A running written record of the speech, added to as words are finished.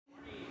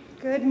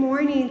Good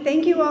morning.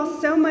 Thank you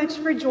all so much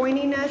for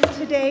joining us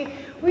today.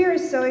 We are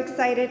so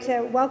excited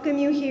to welcome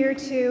you here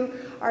to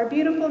our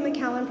beautiful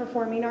McAllen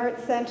Performing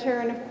Arts Center,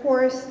 and of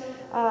course,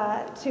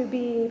 to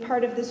be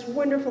part of this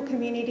wonderful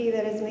community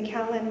that is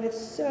McAllen, with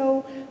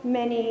so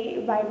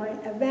many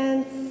vibrant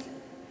events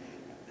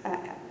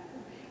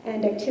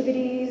and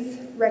activities,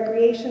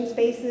 recreation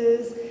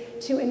spaces,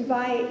 to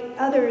invite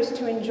others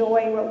to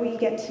enjoy what we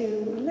get to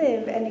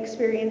live and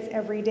experience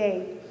every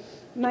day.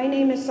 My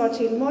name is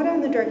Xochitl Mora.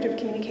 I'm the Director of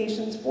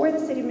Communications for the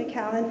City of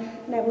McAllen,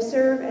 and I will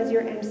serve as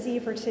your MC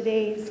for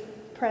today's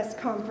press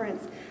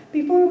conference.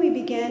 Before we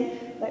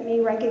begin, let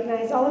me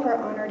recognize all of our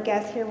honored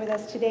guests here with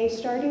us today,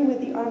 starting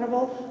with the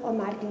Honorable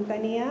Omar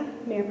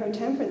Quintanilla, Mayor Pro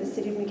Tem for the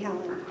City of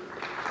McAllen.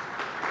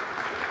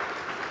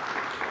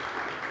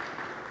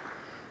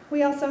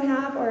 We also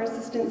have our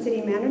Assistant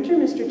City Manager,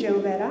 Mr. Joe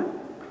Vera.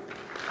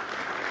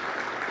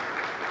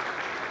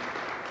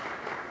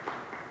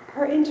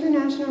 Our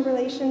International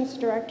Relations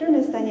Director,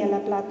 Ms.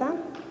 Daniela Plata.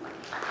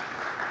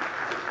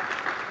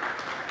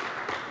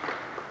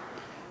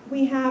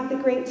 We have the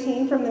great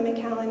team from the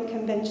McAllen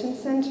Convention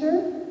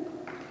Center.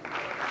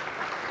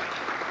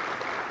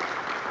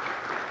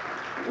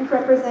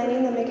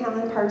 Representing the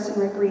McAllen Parks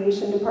and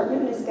Recreation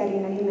Department, Ms.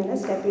 Karina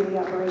Jimenez, Deputy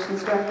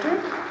Operations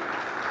Director.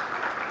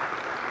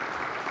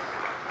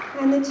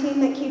 And the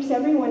team that keeps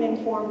everyone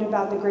informed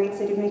about the great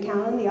City of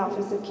McAllen, the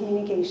Office of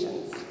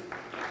Communications.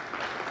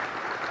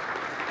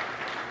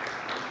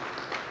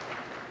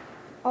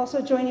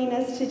 Also joining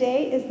us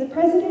today is the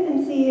President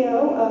and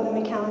CEO of the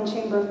McAllen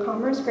Chamber of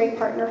Commerce, great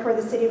partner for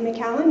the City of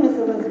McAllen, Ms.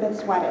 Elizabeth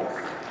Suarez.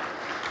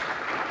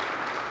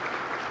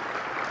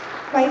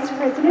 Vice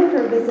President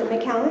for Visit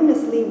McAllen,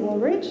 Ms. Lee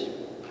Woolridge.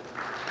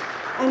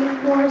 And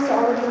of course,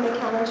 all of the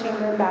McAllen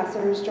Chamber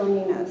ambassadors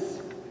joining us.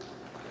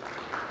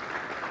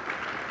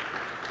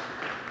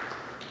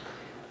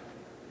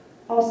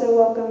 Also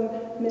welcome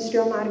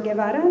Mr. Omar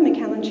Guevara,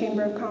 McAllen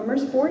Chamber of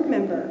Commerce board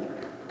member.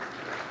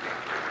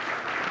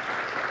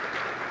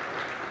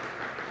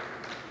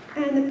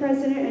 And the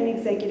President and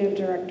Executive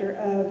Director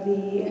of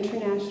the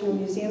International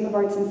Museum of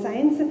Arts and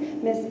Science,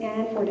 Ms.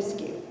 Anne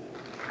Fortescue.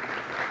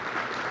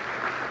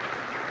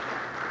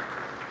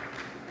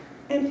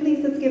 And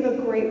please, let's give a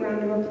great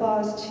round of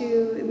applause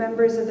to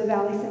members of the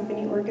Valley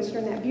Symphony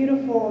Orchestra and that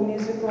beautiful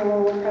musical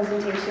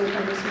presentation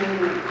from this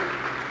morning.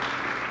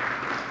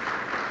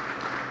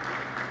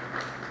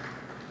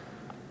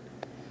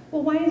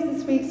 Well, why is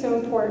this week so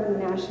important,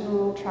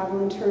 National Travel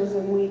and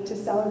Tourism Week, to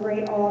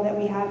celebrate all that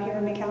we have here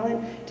in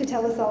McAllen? To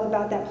tell us all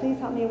about that, please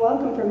help me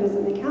welcome from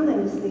Visit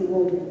McAllen, Ms. Lee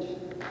Woolridge.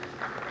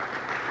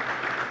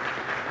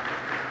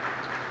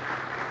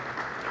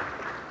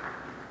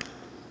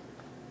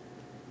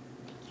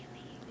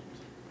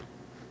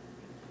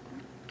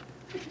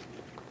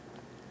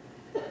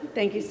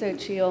 Thank you,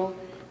 Xochitl,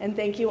 and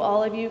thank you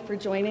all of you for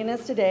joining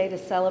us today to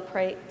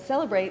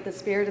celebrate the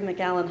spirit of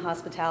McAllen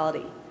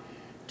hospitality.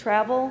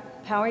 Travel,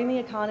 powering the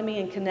economy,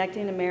 and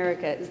connecting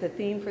America is the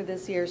theme for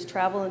this year's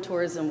Travel and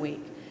Tourism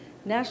Week.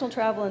 National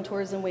Travel and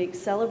Tourism Week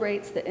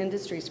celebrates the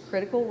industry's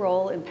critical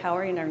role in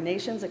powering our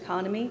nation's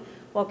economy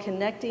while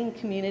connecting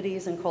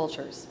communities and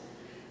cultures.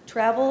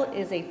 Travel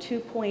is a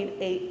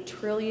 $2.8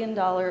 trillion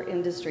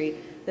industry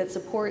that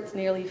supports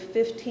nearly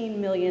 15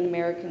 million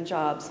American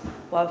jobs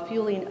while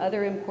fueling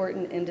other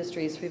important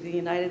industries for the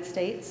United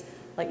States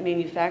like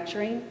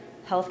manufacturing,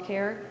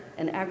 healthcare,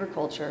 and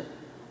agriculture,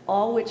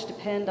 all which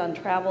depend on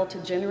travel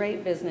to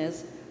generate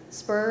business,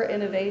 spur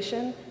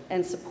innovation,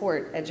 and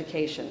support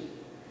education.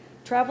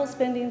 Travel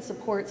spending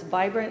supports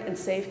vibrant and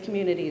safe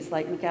communities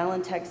like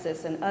McAllen,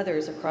 Texas, and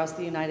others across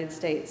the United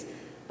States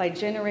by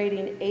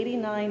generating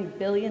 $89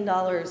 billion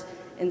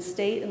in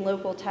state and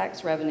local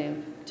tax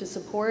revenue to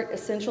support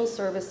essential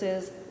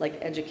services like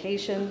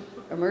education,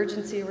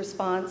 emergency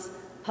response,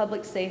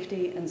 public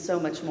safety, and so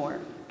much more.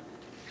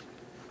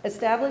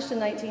 Established in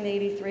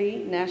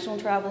 1983, National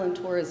Travel and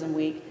Tourism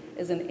Week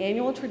is an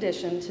annual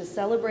tradition to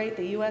celebrate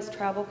the U.S.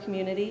 travel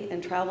community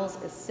and travel's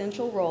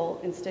essential role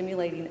in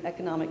stimulating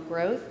economic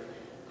growth,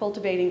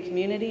 cultivating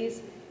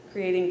communities,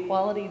 creating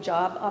quality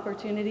job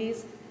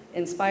opportunities,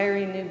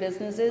 inspiring new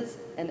businesses,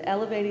 and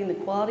elevating the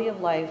quality of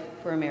life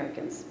for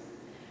Americans.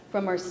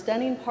 From our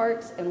stunning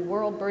parks and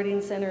World Birding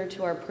Center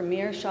to our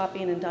premier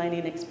shopping and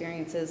dining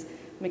experiences,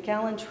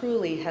 McAllen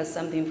truly has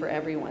something for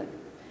everyone.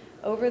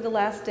 Over the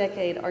last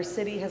decade, our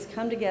city has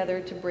come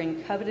together to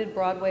bring coveted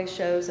Broadway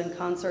shows and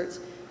concerts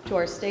to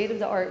our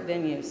state-of-the-art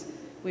venues.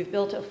 We've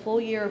built a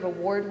full year of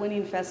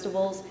award-winning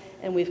festivals,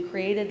 and we've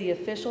created the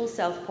official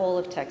South Pole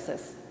of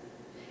Texas.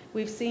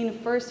 We've seen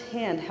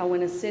firsthand how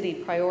when a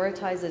city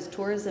prioritizes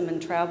tourism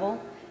and travel,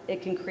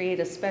 it can create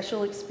a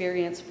special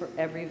experience for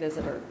every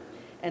visitor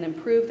and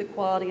improve the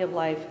quality of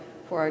life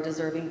for our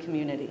deserving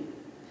community.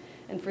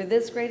 And for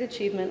this great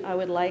achievement, I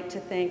would like to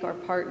thank our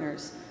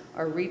partners,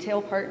 our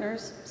retail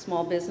partners,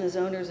 small business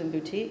owners and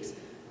boutiques,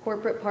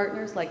 corporate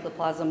partners like La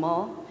Plaza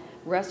Mall,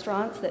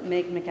 restaurants that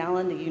make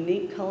McAllen the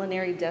unique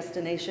culinary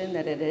destination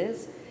that it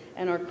is,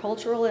 and our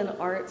cultural and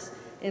arts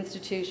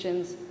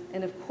institutions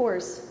and of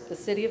course, the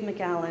City of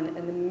McAllen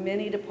and the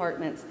many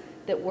departments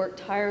that work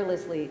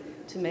tirelessly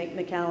to make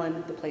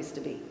McAllen the place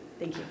to be.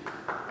 Thank you.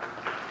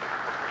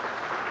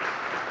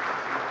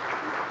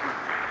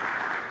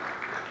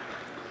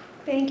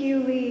 Thank you,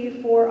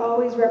 Lee, for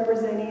always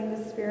representing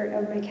the spirit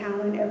of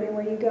McAllen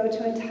everywhere you go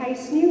to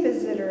entice new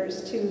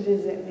visitors to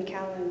visit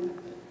McAllen.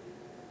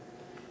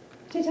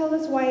 To tell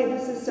us why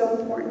this is so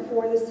important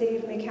for the City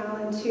of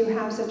McAllen to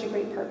have such a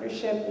great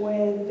partnership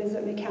with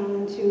Visit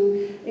McAllen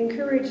to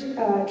encourage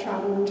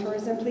travel and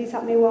tourism, please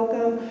help me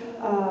welcome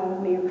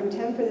Mayor Pro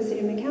Tem for the City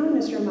of McAllen,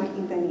 Mr. Omar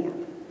Quintanilla.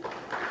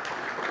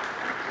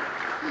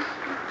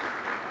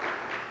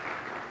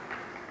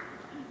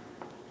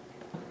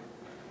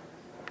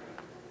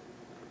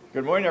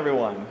 Good morning,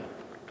 everyone.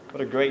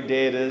 What a great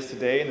day it is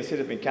today in the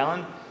City of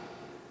McAllen.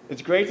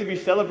 It's great to be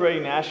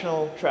celebrating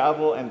National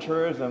Travel and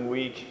Tourism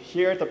Week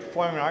here at the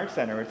Performing Arts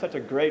Center. It's such a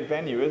great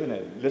venue, isn't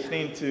it?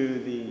 Listening to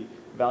the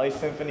Valley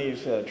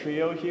Symphony's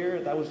trio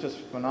here, that was just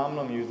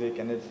phenomenal music,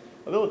 and it's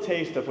a little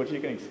taste of what you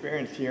can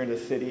experience here in the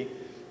city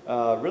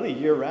really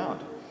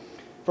year-round.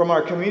 From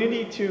our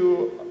community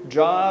to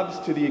jobs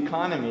to the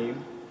economy,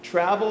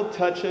 travel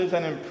touches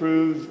and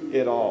improves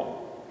it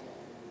all.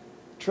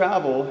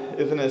 Travel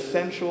is an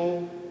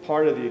essential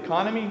part of the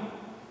economy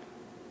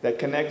that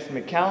connects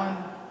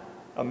McAllen,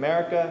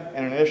 America,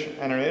 and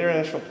our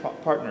international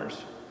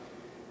partners.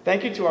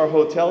 Thank you to our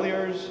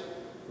hoteliers,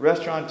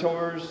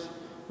 restaurateurs,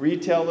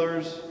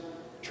 retailers,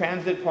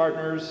 transit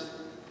partners,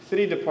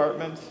 city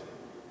departments,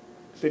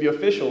 city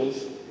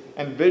officials,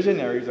 and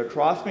visionaries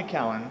across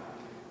McAllen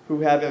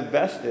who have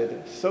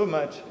invested so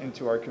much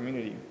into our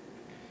community.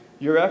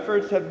 Your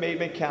efforts have made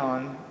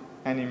McAllen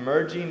an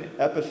emerging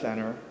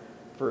epicenter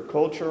for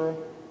culture,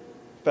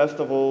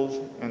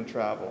 festivals, and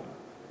travel.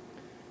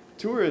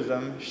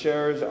 Tourism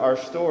shares our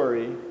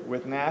story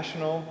with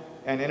national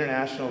and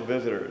international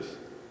visitors,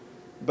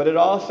 but it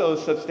also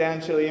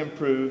substantially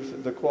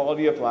improves the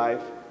quality of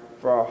life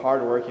for our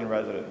hardworking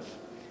residents,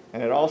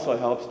 and it also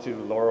helps to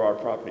lower our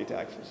property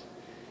taxes.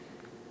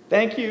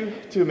 Thank you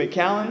to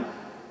McAllen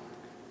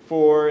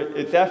for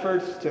its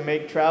efforts to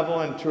make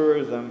travel and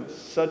tourism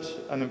such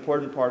an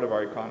important part of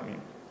our economy.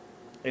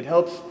 It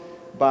helps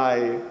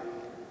by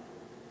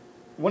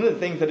one of the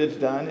things that it's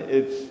done,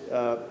 it's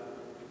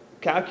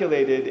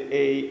calculated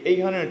a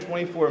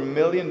 $824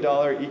 million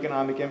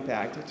economic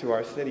impact to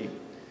our city.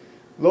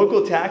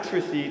 Local tax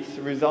receipts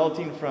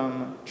resulting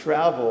from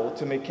travel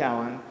to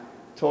McAllen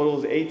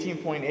totals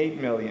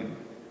 $18.8 million,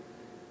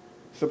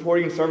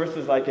 supporting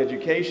services like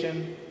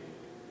education,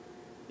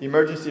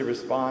 emergency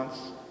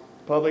response,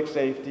 public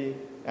safety,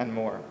 and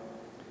more.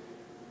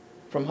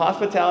 From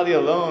hospitality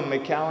alone,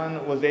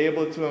 McAllen was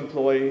able to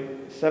employ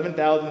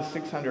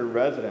 7,600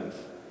 residents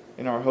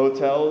in our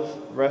hotels,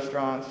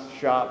 restaurants,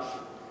 shops,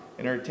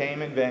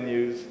 entertainment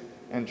venues,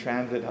 and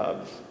transit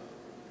hubs.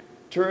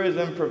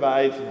 Tourism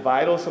provides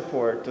vital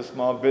support to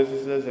small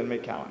businesses in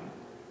McAllen,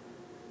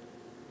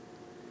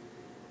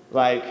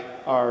 like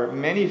our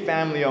many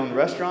family-owned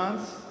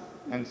restaurants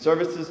and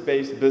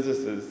services-based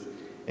businesses,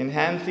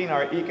 enhancing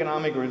our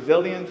economic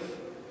resilience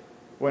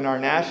when our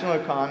national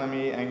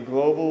economy and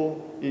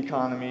global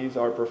economies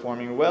are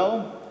performing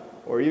well,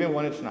 or even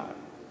when it's not.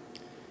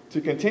 To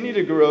continue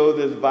to grow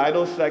this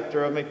vital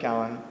sector of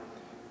McAllen,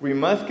 we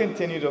must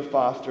continue to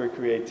foster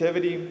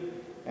creativity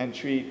and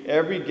treat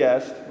every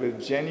guest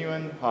with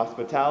genuine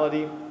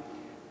hospitality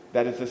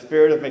that is the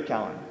spirit of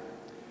McAllen.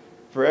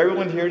 For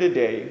everyone here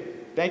today,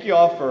 thank you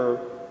all for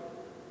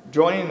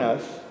joining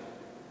us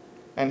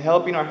and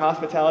helping our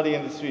hospitality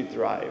industry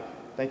thrive.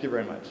 Thank you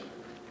very much.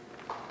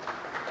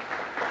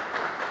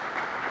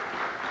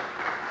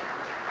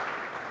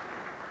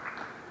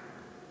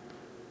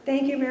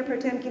 Thank you, Mayor Pro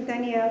Tem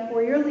Quintanilla,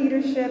 for your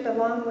leadership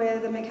along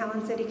with the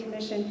McAllen City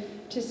Commission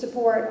to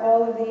support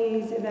all of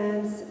these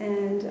events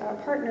and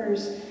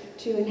partners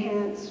to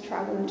enhance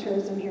travel and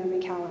tourism here in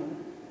McAllen.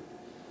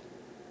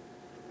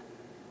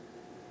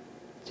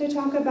 To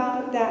talk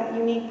about that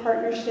unique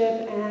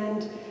partnership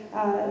and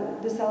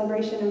the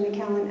celebration of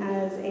McAllen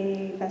as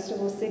a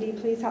festival city,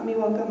 please help me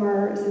welcome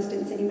our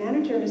Assistant City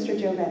Manager, Mr.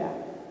 Joe Vera.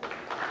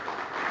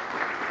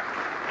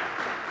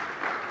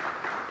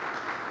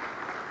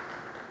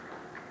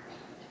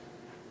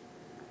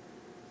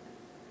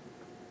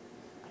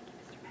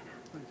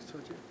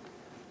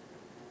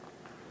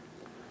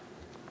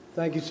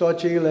 Thank you,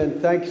 Xochitl, and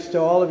thanks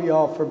to all of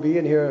y'all for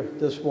being here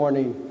this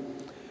morning.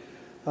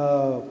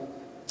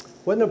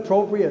 What an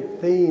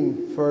appropriate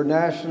theme for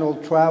National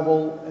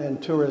Travel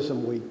and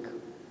Tourism Week.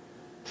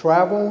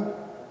 Travel,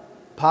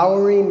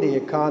 powering the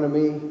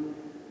economy,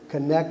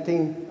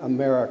 connecting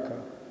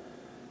America,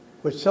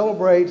 which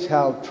celebrates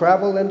how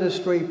travel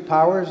industry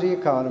powers the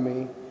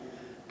economy,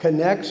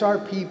 connects our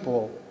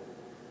people,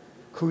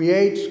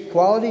 creates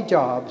quality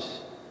jobs,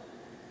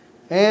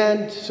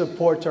 and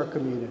supports our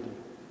community.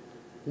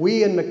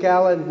 We in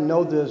McAllen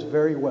know this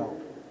very well.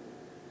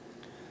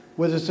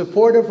 With the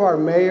support of our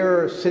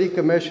mayor, city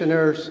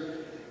commissioners,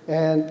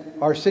 and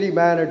our city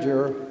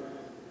manager,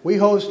 we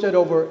hosted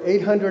over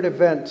 800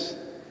 events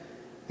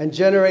and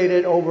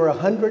generated over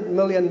 $100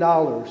 million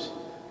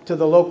to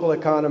the local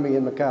economy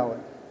in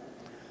McAllen.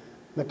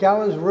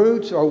 McAllen's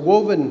roots are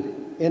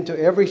woven into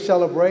every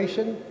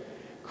celebration,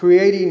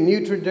 creating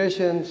new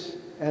traditions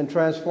and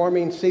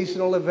transforming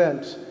seasonal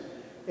events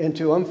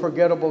into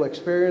unforgettable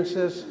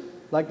experiences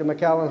like the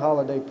McAllen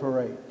Holiday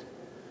Parade.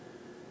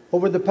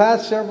 Over the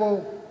past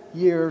several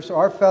years,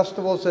 our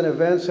festivals and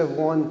events have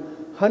won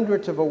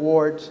hundreds of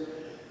awards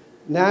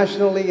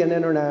nationally and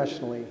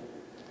internationally,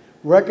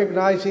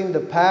 recognizing the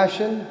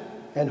passion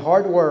and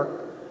hard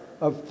work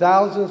of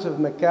thousands of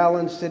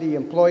McAllen City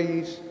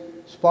employees,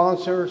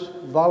 sponsors,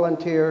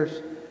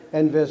 volunteers,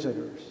 and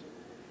visitors.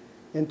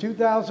 In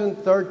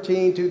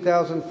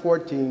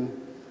 2013-2014,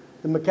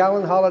 the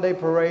McAllen Holiday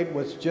Parade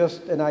was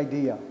just an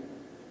idea.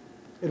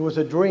 It was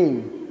a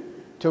dream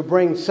to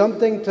bring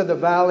something to the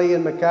valley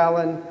in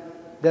McAllen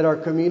that our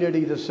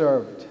community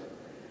deserved.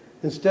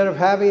 Instead of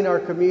having our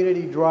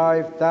community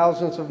drive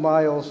thousands of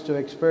miles to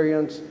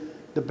experience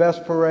the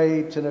best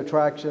parades and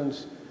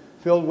attractions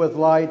filled with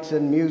lights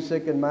and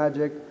music and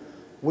magic,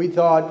 we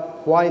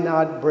thought, why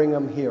not bring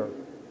them here?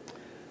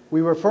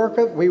 We were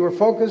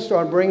focused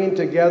on bringing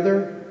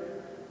together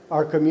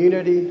our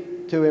community,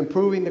 to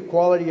improving the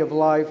quality of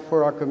life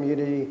for our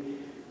community,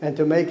 and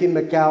to making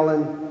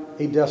McAllen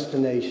a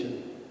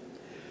destination.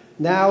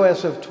 Now,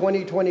 as of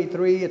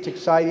 2023, it's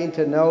exciting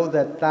to know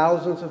that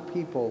thousands of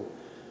people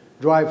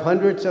drive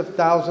hundreds of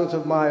thousands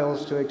of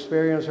miles to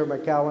experience our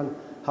McAllen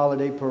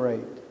Holiday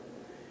Parade.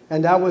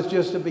 And that was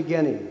just the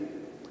beginning.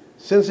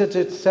 Since its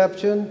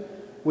inception,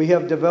 we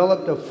have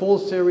developed a full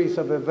series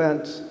of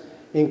events,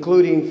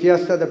 including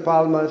Fiesta de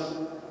Palmas,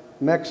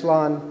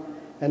 Mexlan,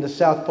 and the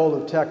South Pole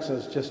of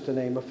Texas, just to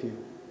name a few.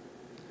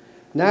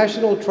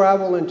 National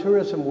Travel and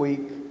Tourism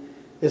Week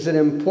is an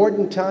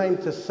important time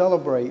to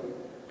celebrate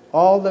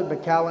all that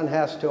McAllen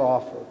has to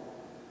offer.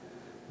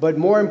 But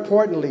more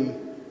importantly,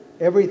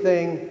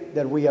 everything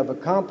that we have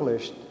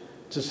accomplished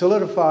to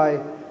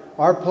solidify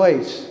our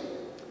place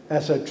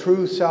as a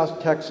true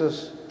South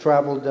Texas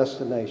travel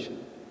destination.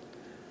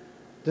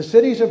 The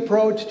city's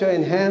approach to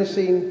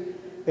enhancing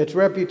its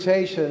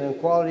reputation and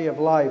quality of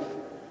life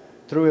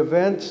through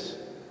events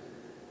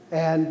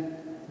and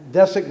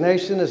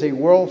designation as a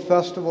World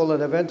Festival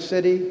and Event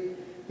City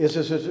is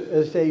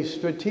a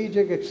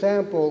strategic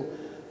example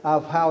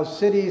of how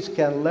cities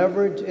can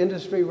leverage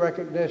industry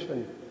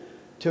recognition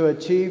to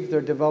achieve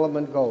their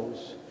development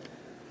goals.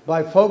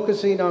 By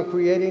focusing on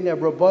creating a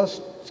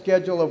robust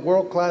schedule of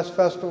world-class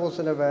festivals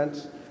and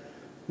events,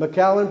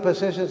 McAllen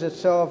positions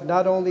itself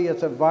not only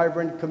as a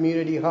vibrant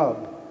community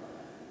hub,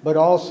 but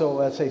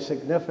also as a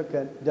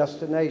significant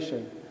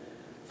destination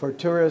for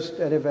tourists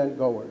and event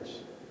goers.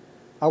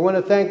 I want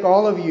to thank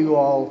all of you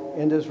all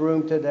in this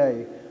room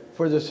today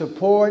for the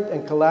support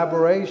and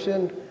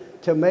collaboration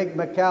to make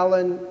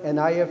McAllen an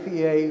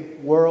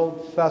IFEA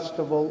World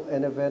Festival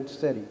and Event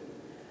City.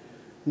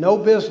 No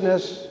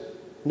business,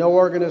 no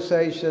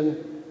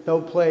organization,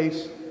 no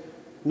place,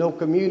 no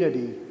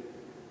community,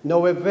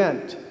 no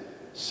event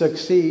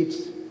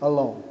succeeds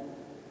alone.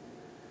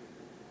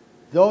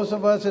 Those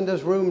of us in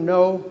this room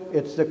know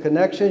it's the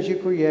connections you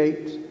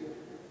create,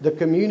 the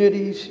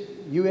communities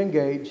you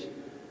engage,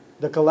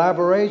 the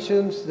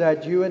collaborations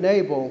that you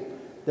enable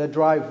that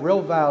drive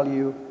real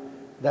value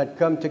that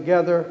come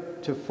together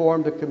to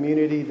form the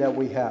community that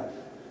we have.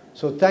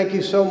 So thank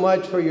you so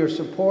much for your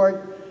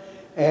support.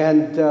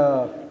 And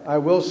I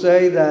will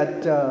say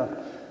that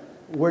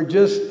we're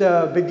just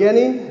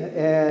beginning,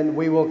 and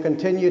we will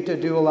continue to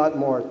do a lot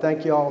more.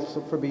 Thank you all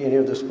for being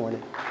here this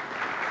morning.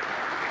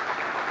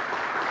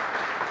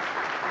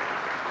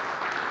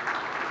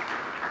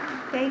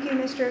 Thank you,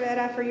 Mr.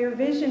 Vera, for your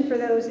vision for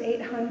those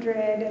 800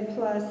 and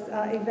plus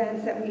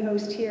events that we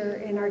host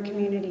here in our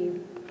community.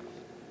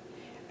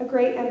 A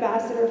great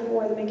ambassador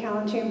for the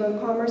McAllen Chamber of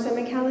Commerce and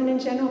McAllen in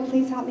general.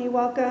 Please help me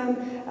welcome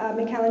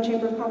McAllen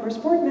Chamber of Commerce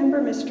board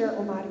member, Mr.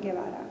 Omar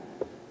Guevara.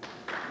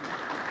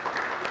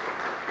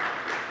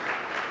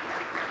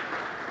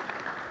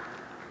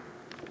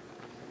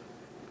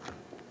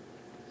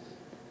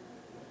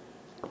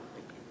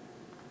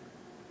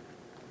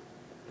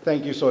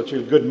 Thank you,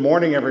 Xochitl. Good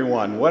morning,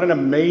 everyone. What an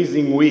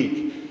amazing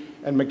week.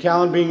 And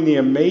McAllen being the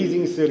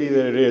amazing city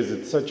that it is,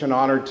 it's such an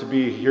honor to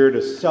be here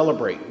to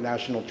celebrate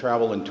National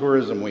Travel and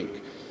Tourism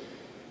Week.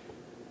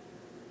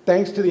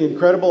 Thanks to the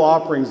incredible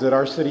offerings that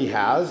our city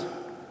has,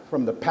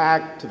 from the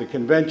PAC to the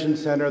convention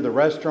center, the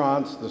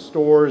restaurants, the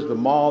stores, the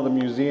mall, the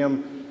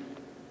museum,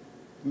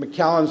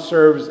 McAllen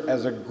serves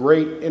as a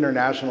great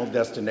international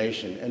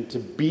destination. And to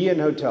be in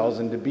hotels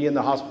and to be in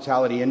the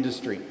hospitality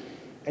industry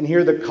and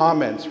hear the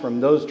comments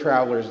from those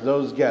travelers,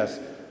 those guests,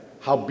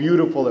 how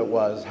beautiful it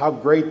was, how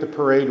great the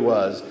parade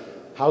was,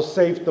 how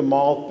safe the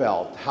mall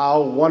felt,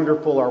 how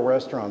wonderful our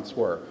restaurants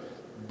were.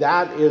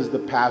 That is the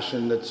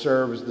passion that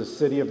serves the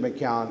city of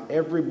McAllen,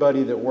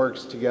 everybody that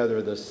works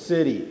together, the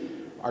city,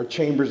 our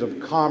chambers of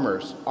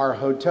commerce, our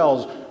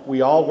hotels.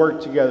 We all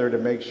work together to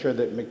make sure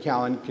that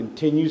McAllen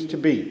continues to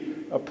be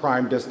a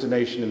prime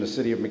destination in the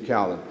city of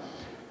McAllen.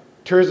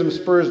 Tourism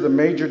spurs the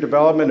major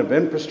development of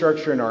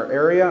infrastructure in our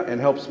area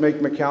and helps make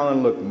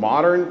McAllen look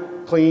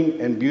modern,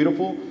 clean, and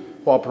beautiful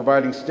while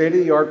providing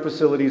state-of-the-art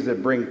facilities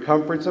that bring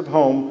comforts of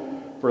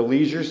home for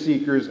leisure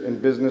seekers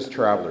and business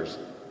travelers.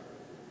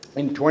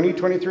 In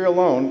 2023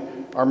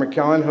 alone, our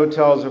McAllen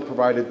hotels have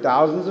provided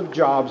thousands of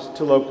jobs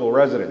to local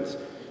residents.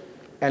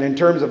 And in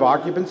terms of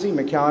occupancy,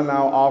 McAllen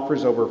now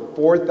offers over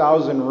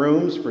 4,000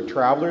 rooms for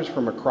travelers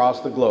from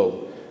across the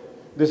globe.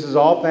 This is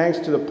all thanks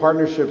to the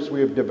partnerships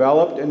we have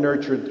developed and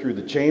nurtured through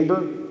the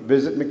Chamber,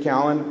 Visit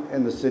McAllen,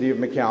 and the City of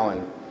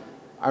McAllen.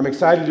 I'm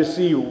excited to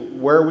see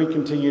where we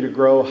continue to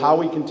grow, how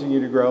we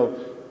continue to grow.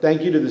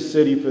 Thank you to the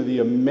city for the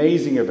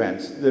amazing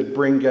events that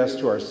bring guests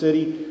to our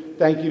city.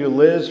 Thank you to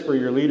Liz for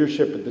your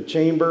leadership at the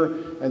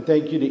Chamber, and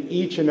thank you to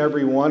each and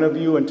every one of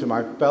you and to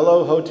my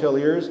fellow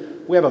hoteliers.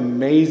 We have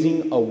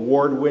amazing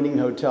award-winning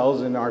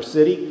hotels in our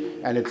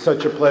city, and it's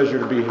such a pleasure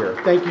to be here.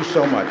 Thank you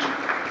so much.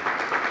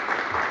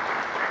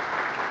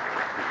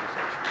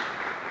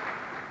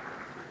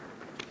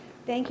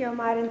 Thank you,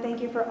 Ahmad, and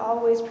thank you for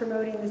always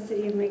promoting the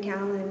City of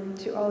McAllen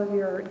to all of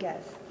your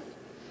guests.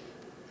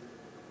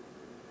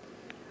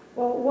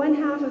 Well, one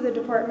half of the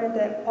department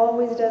that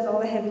always does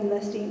all the heavy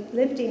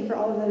lifting for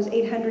all of those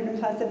 800 and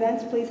plus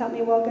events, please help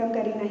me welcome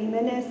Karina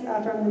Jimenez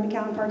from the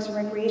McAllen Parks and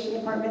Recreation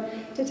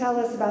Department to tell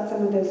us about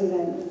some of those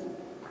events.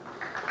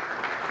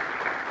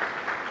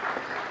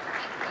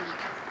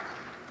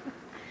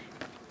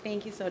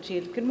 Thank you,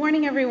 Xochitl. Good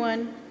morning,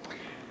 everyone.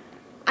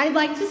 I'd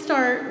like to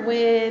start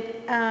with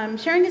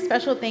sharing a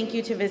special thank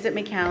you to Visit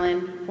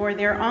McAllen for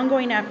their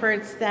ongoing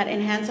efforts that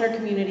enhance our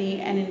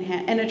community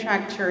and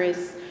attract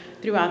tourists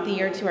throughout the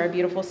year to our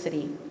beautiful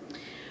city.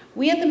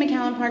 We at the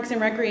McAllen Parks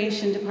and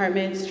Recreation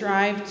Department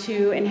strive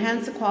to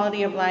enhance the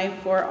quality of life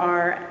for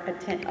our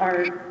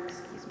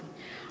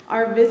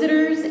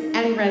visitors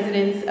and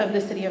residents of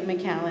the City of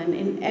McAllen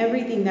in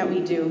everything that we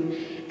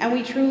do. And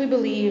we truly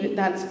believe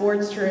that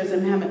sports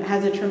tourism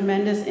has a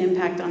tremendous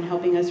impact on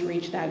helping us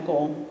reach that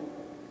goal.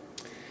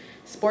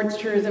 Sports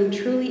tourism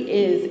truly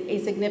is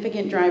a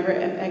significant driver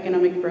of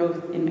economic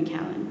growth in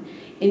McAllen.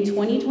 In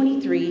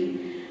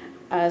 2023,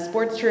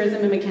 sports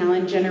tourism in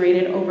McAllen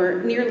generated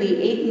over nearly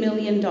 $8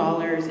 million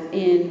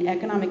in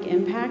economic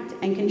impact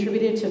and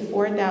contributed to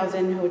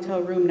 4,000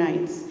 hotel room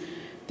nights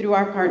through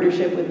our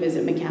partnership with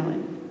Visit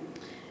McAllen.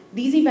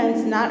 These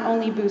events not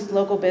only boost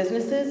local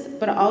businesses,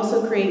 but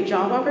also create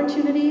job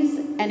opportunities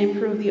and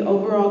improve the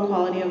overall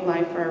quality of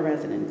life for our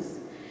residents.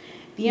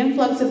 The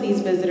influx of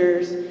these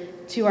visitors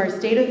to our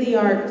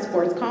state-of-the-art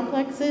sports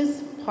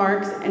complexes,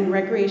 parks, and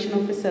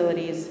recreational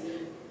facilities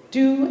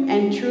do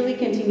and truly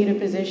continue to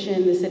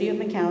position the City of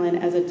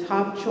McAllen as a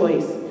top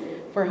choice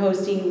for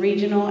hosting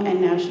regional and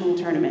national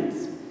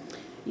tournaments.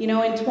 You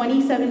know, in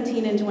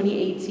 2017 and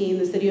 2018,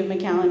 the City of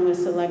McAllen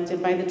was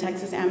selected by the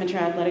Texas Amateur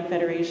Athletic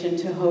Federation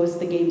to host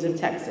the Games of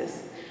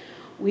Texas.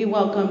 We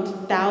welcomed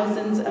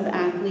thousands of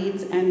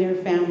athletes and their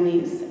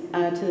families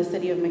to the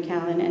City of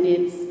McAllen, and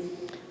it's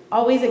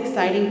always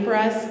exciting for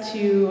us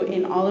to,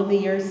 in all of the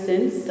years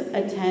since,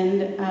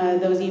 attend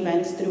those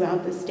events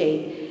throughout the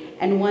state.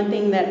 And one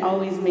thing that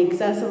always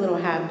makes us a little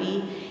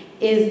happy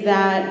is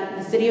that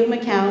the City of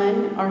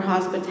McAllen, our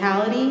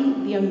hospitality,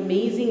 the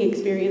amazing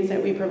experience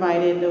that we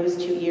provided those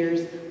 2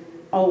 years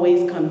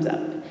always comes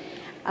up.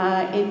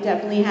 It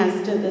definitely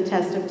has stood the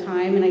test of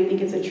time, and I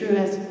think it's a true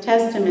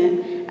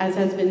testament, as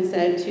has been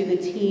said, to the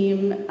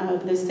team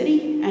of the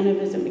city and of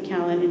Visit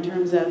McAllen in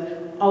terms of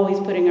always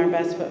putting our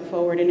best foot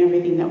forward in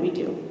everything that we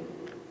do.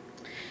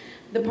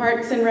 The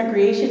Parks and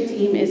Recreation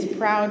team is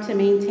proud to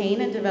maintain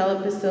and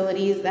develop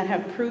facilities that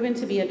have proven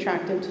to be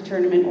attractive to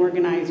tournament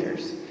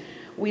organizers.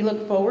 We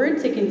look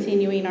forward to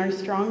continuing our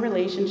strong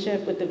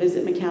relationship with the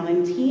Visit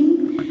McAllen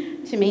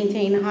team to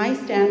maintain high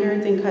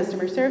standards in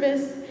customer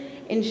service,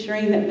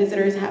 ensuring that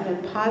visitors have a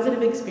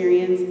positive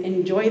experience,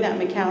 enjoy that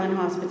McAllen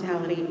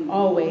hospitality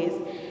always,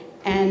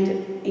 and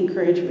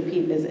encourage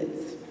repeat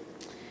visits.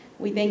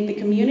 We thank the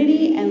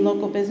community and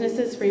local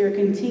businesses for your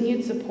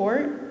continued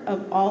support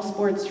of all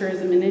sports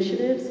tourism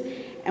initiatives,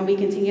 and we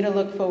continue to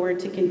look forward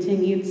to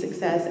continued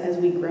success as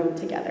we grow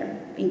together.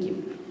 Thank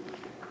you.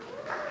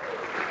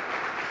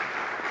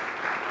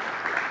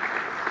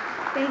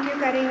 Thank you,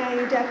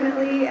 Karina. You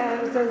definitely,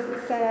 as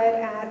was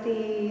said at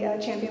the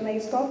Champion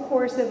Lakes Golf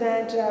Course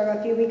event a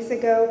few weeks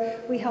ago,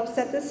 we helped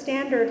set the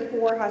standard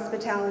for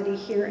hospitality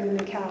here in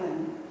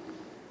McAllen.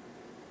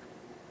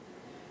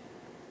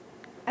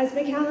 As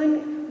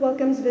McAllen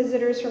welcomes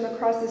visitors from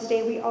across the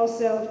state, we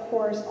also, of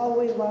course,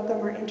 always welcome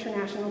our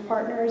international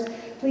partners.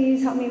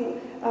 Please help me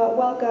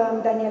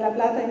welcome Daniela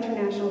Plata,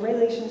 International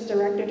Relations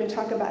Director, to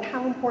talk about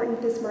how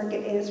important this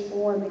market is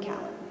for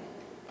McAllen.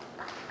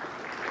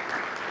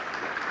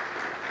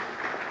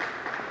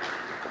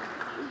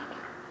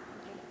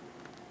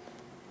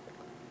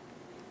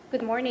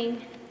 Good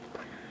morning.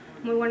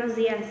 Muy buenos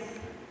días.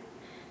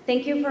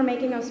 Thank you for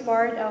making us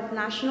part of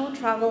National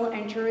Travel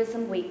and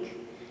Tourism Week.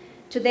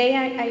 Today,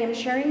 I am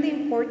sharing the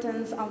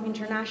importance of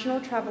international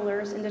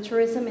travelers in the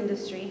tourism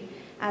industry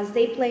as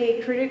they play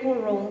a critical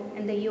role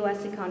in the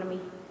U.S.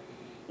 economy.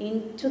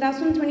 In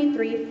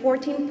 2023,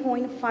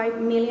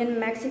 14.5 million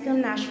Mexican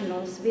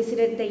nationals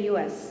visited the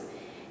US,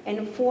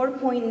 and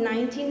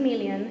 4.19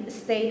 million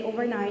stayed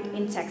overnight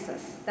in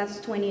Texas. That's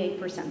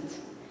 28%.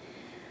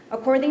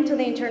 According to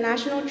the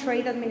International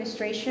Trade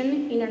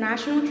Administration,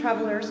 international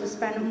travelers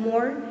spend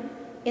more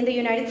in the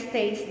United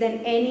States than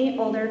any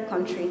other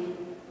country.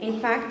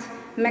 In fact,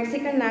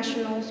 Mexican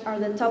nationals are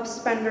the top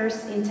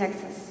spenders in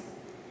Texas.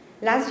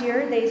 Last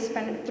year, they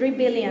spent $3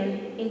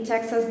 billion in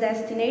Texas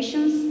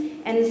destinations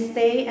and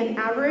stay an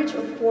average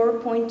of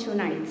 4.2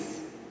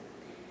 nights.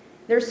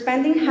 Their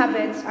spending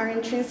habits are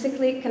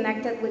intrinsically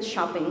connected with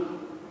shopping.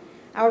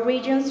 Our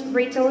region's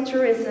retail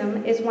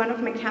tourism is one of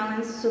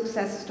McAllen's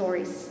success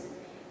stories,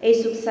 a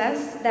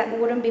success that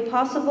wouldn't be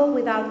possible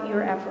without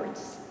your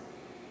efforts.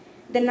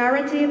 The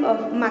narrative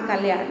of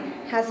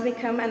McAllen has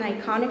become an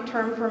iconic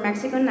term for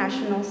Mexican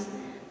nationals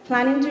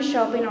planning to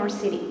shop in our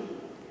city.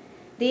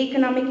 The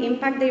economic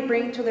impact they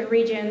bring to the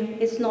region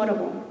is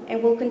notable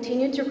and will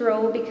continue to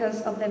grow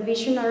because of the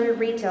visionary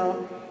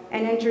retail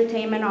and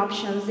entertainment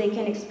options they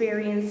can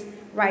experience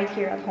right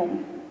here at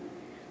home.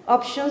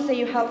 Options that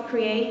you help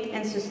create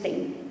and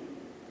sustain.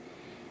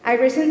 I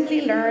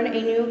recently learned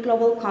a new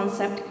global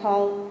concept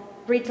called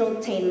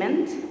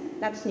retailtainment.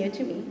 That's new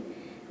to me.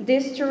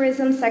 This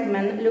tourism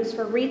segment looks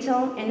for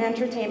retail and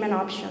entertainment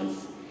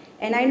options,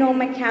 and I know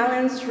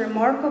McAllen's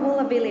remarkable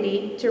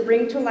ability to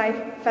bring to life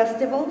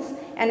festivals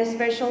and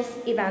special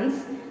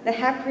events that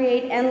have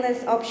created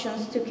endless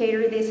options to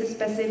cater this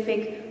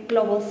specific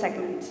global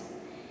segment.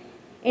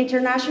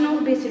 International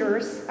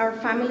visitors are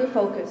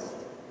family-focused.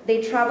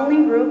 They travel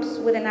in groups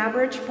with an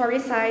average party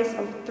size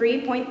of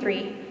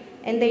 3.3,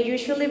 and they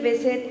usually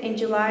visit in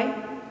July,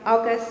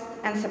 August,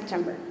 and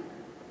September.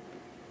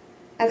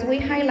 As we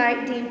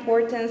highlight the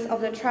importance of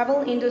the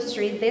travel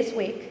industry this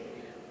week,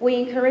 we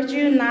encourage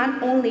you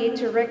not only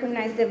to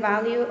recognize the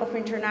value of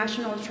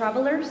international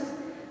travelers,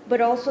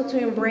 but also to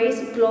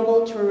embrace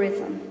global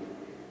tourism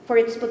for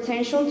its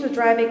potential to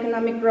drive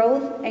economic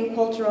growth and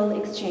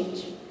cultural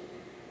exchange.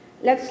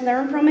 Let's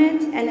learn from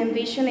it and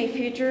envision a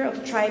future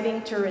of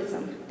thriving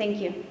tourism.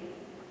 Thank you.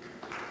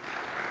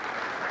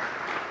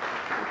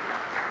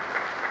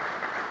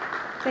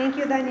 Thank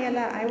you,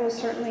 Daniela. I will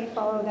certainly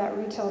follow that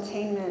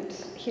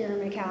retailtainment here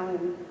in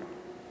McAllen.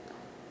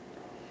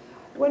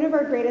 One of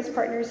our greatest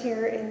partners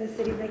here in the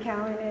City of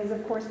McAllen is,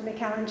 of course, the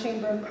McAllen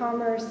Chamber of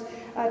Commerce,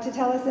 to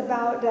tell us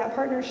about that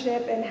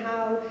partnership and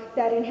how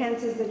that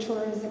enhances the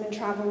tourism and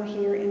travel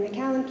here in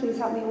McAllen. Please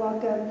help me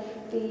welcome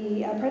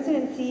the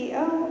President and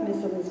CEO,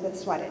 Ms. Elizabeth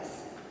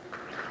Suarez.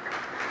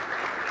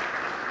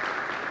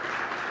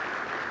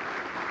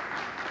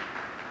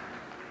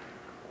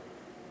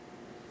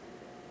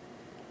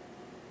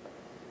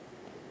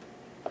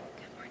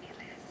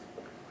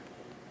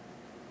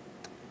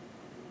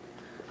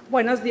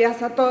 Buenos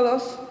días a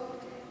todos.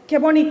 Qué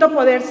bonito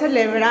poder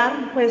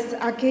celebrar pues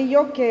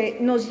aquello que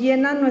nos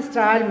llena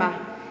nuestra alma,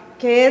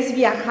 que es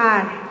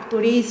viajar,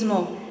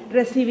 turismo,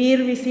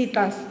 recibir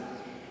visitas.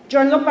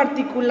 Yo en lo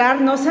particular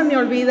no se me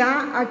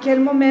olvida aquel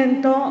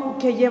momento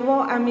que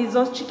llevo a mis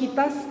dos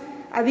chiquitas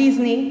a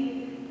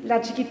Disney, la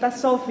chiquita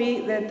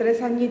Sophie de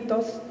 3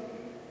 añitos,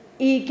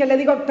 y que le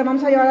digo, te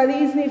vamos a llevar a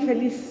Disney,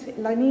 feliz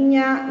la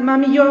niña,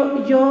 mami,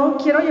 yo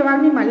quiero llevar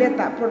mi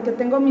maleta porque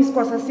tengo mis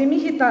cosas. Sí,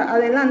 mijita,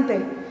 adelante.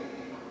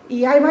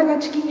 Y ahí va la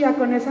chiquilla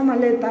con esa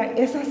maleta,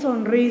 esa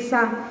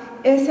sonrisa,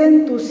 ese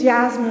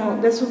entusiasmo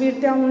de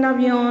subirte a un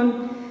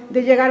avión,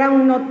 de llegar a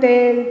un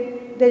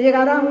hotel, de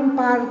llegar a un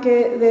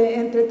parque de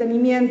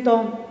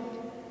entretenimiento,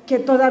 que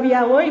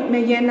todavía hoy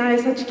me llena.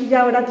 Esa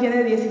chiquilla ahora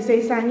tiene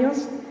 16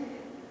 años.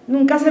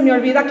 Nunca se me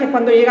olvida que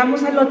cuando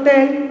llegamos al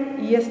hotel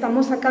y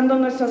estamos sacando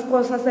nuestras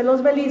cosas de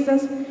los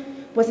belices,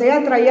 pues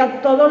ella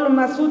traía todo lo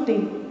más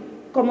útil,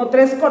 como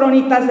 3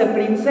 coronitas de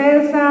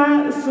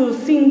princesa, sus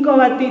 5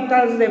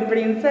 batitas de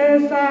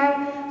princesa,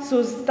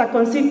 sus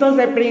taconcitos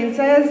de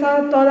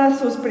princesa, todas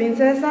sus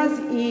princesas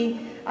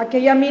y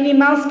aquella Minnie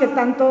Mouse que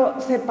tanto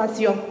se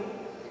paseó.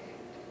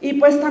 Y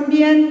pues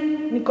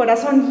también mi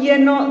corazón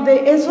lleno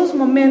de esos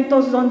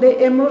momentos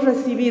donde hemos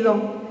recibido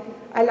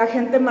a la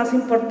gente más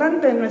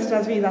importante en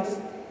nuestras vidas.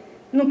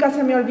 Nunca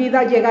se me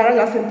olvida llegar a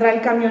la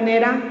central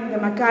camionera de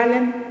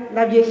McAllen,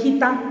 la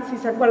viejita, si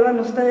se acuerdan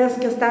ustedes,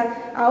 que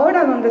está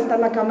ahora donde está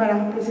la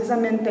cámara,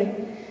 precisamente,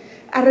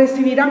 a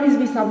recibir a mis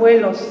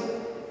bisabuelos,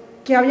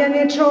 que habían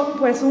hecho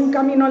pues un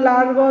camino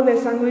largo de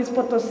San Luis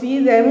Potosí,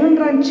 de un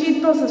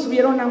ranchito, se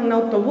subieron a un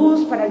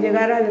autobús para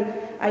llegar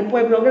al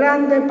pueblo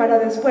grande, para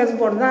después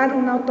bordar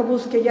un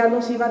autobús que ya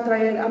los iba a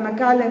traer a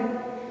McAllen.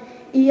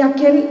 Y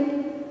aquel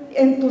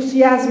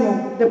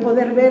entusiasmo de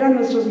poder ver a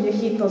nuestros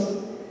viejitos,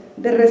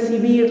 de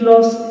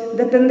recibirlos,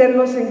 de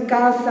tenerlos en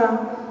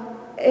casa,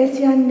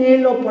 ese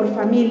anhelo por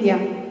familia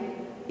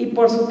y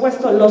por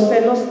supuesto los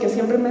celos que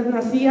siempre me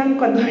nacían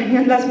cuando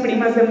venían las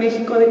primas de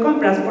México de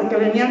compras, porque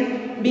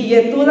venían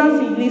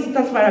billetudas y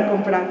listas para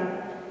comprar.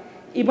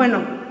 Y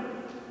bueno,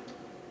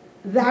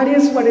 that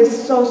is what is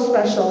so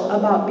special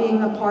about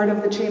being a part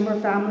of the Chamber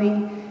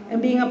family and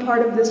being a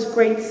part of this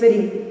great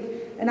city.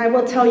 And I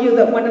will tell you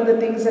that one of the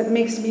things that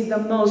makes me the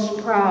most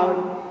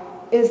proud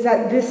is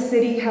that this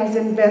city has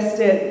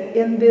invested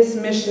in this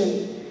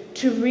mission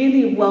to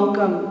really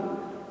welcome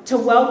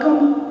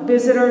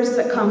visitors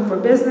that come for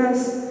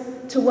business,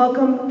 to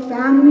welcome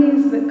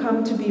families that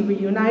come to be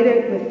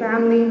reunited with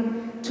family,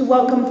 to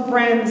welcome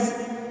friends.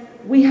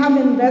 We have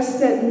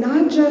invested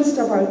not just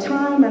of our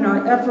time and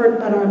our effort,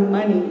 but our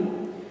money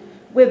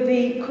with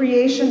the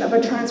creation of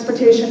a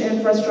transportation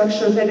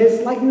infrastructure that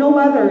is like no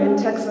other in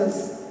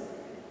Texas,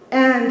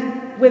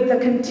 and with the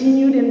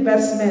continued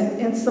investment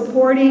in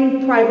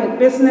supporting private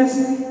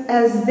business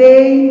as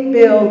they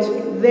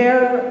build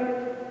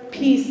their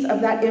piece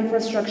of that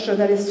infrastructure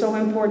that is so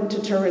important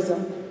to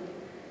tourism.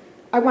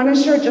 I want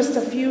to share just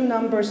a few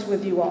numbers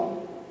with you all.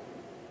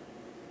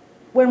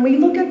 When we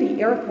look at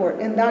the airport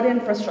and that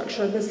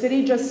infrastructure, the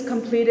city just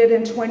completed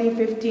in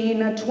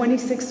 2015 a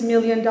 $26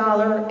 million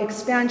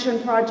expansion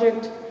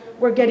project.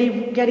 We're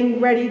getting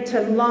ready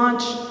to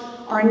launch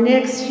our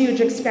next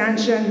huge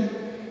expansion.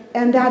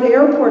 And that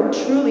airport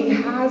truly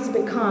has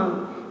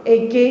become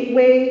a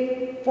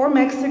gateway for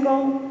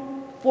Mexico,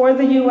 for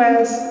the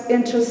US,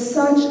 into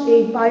such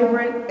a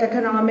vibrant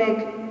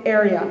economic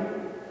area.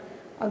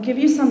 I'll give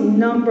you some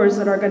numbers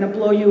that are going to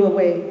blow you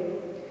away.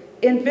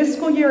 In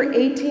fiscal year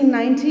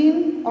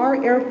 18-19,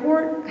 our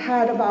airport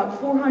had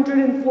about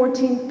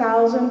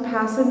 414,000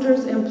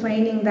 passengers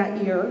enplaning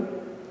that year.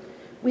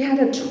 We had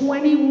a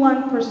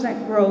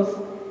 21%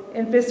 growth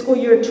in fiscal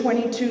year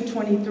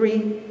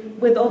 22-23,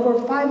 with over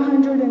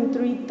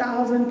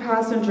 503,000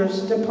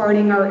 passengers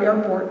departing our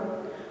airport.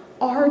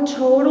 Our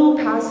total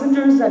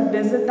passengers that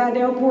visit that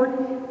airport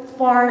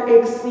far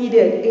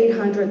exceeded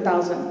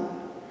 800,000.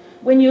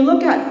 When you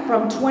look at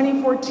from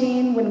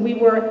 2014, when we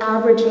were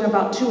averaging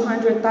about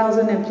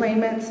 200,000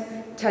 enplanements,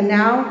 to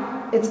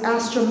now, it's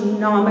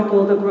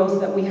astronomical, the growth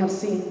that we have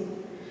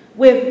seen.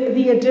 With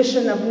the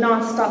addition of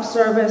nonstop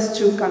service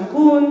to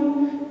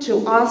Cancun,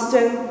 to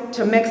Austin,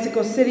 to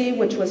Mexico City,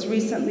 which was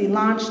recently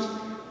launched,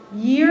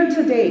 year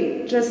to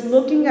date, just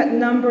looking at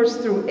numbers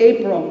through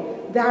April,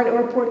 that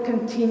airport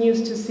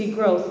continues to see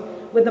growth,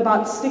 with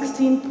about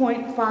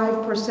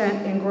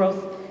 16.5% in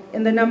growth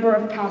in the number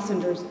of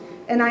passengers.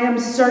 And I am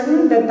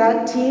certain that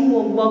that team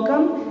will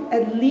welcome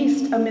at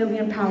least 1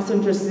 million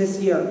passengers this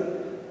year.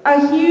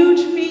 A huge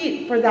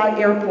feat for that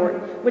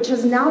airport, which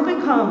has now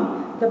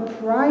become the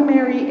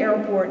primary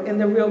airport in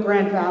the Rio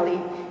Grande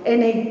Valley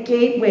and a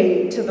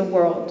gateway to the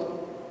world.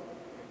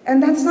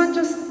 And that's not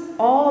just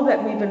all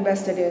that we've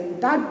invested in.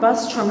 That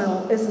bus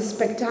terminal is a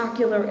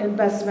spectacular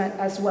investment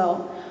as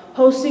well,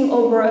 hosting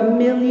over 1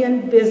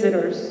 million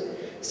visitors.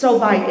 So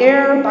by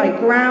air, by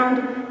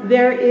ground,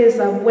 there is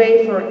a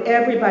way for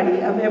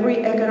everybody of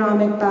every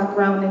economic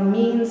background and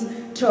means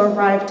to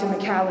arrive to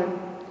McAllen.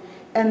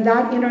 And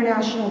that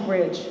international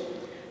bridge,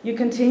 you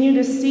continue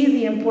to see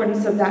the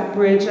importance of that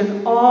bridge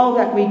and all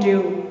that we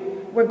do.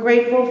 We're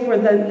grateful for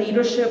the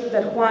leadership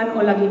that Juan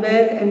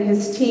Olaguibel and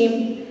his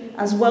team,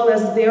 as well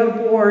as their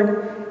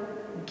board,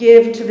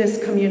 give to this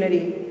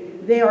community.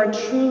 They are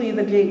truly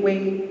the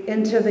gateway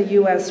into the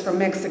US from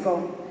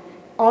Mexico.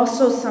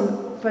 Also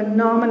some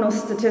phenomenal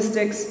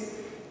statistics.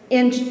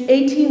 In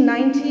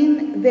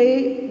 18-19,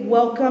 they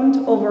welcomed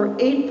over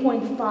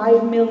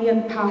 8.5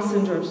 million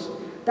passengers.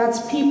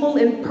 That's people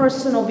in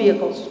personal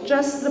vehicles,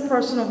 just the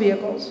personal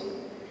vehicles.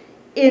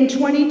 In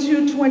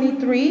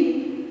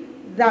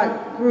 22-23,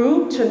 that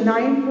grew to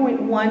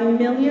 9.1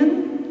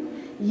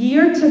 million.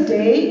 Year to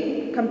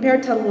date,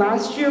 compared to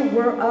last year,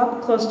 we're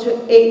up close to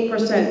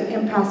 8%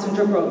 in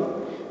passenger growth.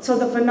 So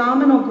the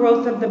phenomenal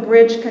growth of the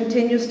bridge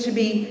continues to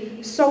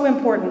be so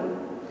important.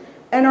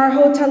 And our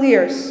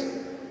hoteliers,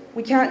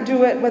 we can't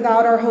do it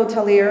without our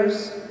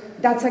hoteliers.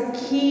 That's a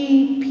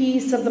key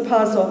piece of the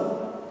puzzle.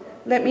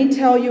 Let me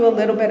tell you a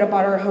little bit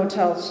about our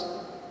hotels.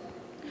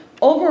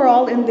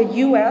 Overall in the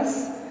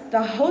US,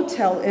 the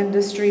hotel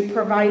industry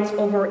provides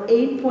over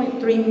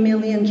 8.3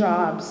 million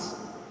jobs.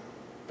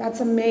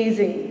 That's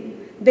amazing.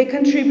 They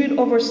contribute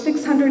over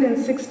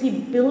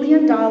 $660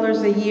 billion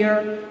a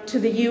year to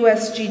the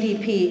US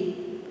GDP.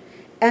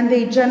 And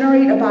they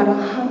generate about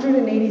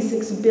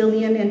 $186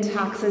 billion in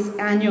taxes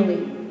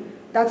annually.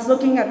 That's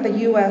looking at the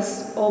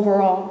US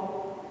overall.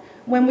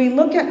 When we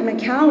look at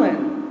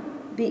McAllen,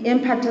 the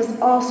impact has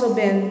also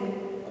been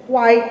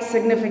quite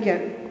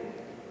significant.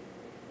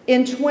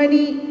 In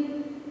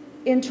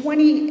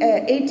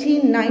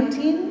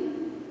 2018-19,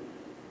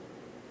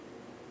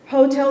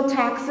 hotel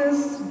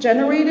taxes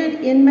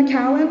generated in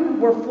McAllen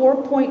were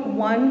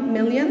 4.1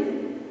 million.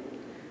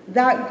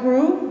 That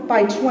grew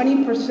by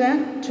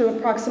 20% to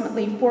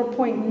approximately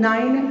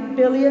 4.9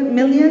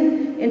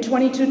 million in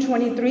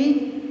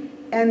 22-23.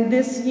 And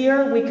this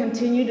year, we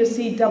continue to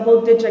see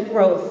double-digit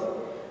growth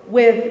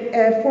with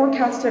a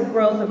forecasted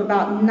growth of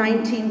about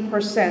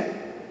 19%.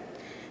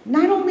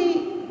 Not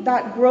only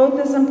that growth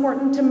is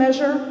important to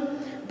measure,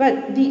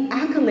 but the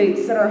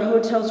accolades that our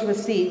hotels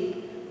receive.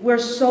 We're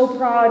so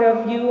proud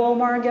of you,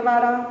 Omar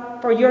Guevara,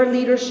 for your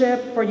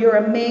leadership, for your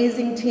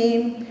amazing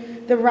team.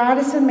 The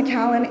Radisson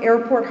McAllen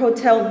Airport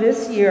Hotel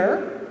this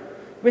year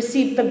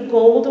received the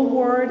Gold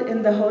Award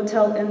in the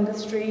hotel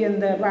industry in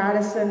the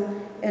Radisson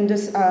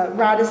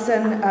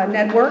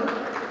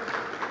Network.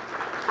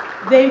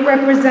 They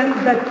represent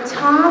the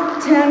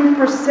top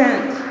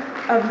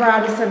 10% of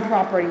Radisson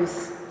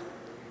properties.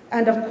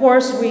 And of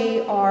course,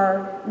 we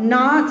are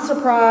not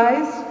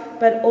surprised,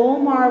 but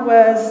Omar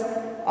was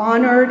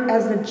honored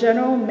as the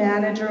General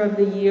Manager of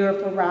the Year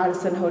for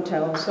Radisson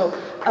Hotels. So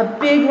a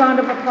big round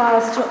of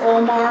applause to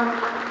Omar,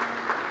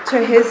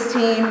 to his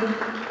team,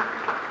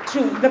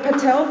 to the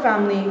Patel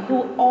family,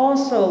 who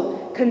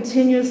also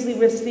continuously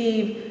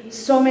receive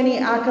so many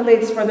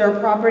accolades for their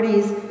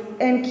properties,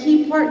 and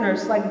key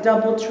partners like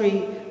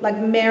DoubleTree, like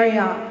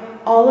Marriott,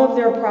 all of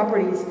their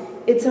properties.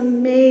 It's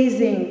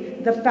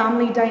amazing the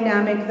family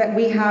dynamic that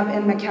we have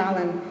in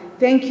McAllen.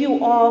 Thank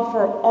you all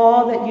for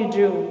all that you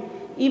do.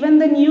 Even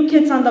the new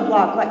kids on the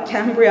block, like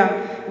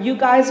Cambria, you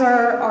guys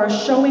are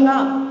showing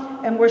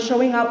up, and we're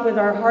showing up with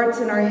our hearts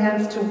and our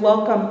hands to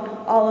welcome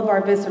all of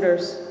our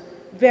visitors.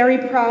 Very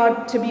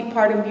proud to be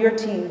part of your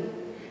team.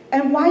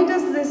 And why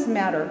does this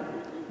matter?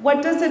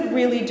 What does it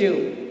really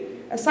do?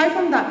 Aside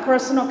from that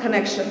personal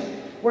connection,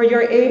 where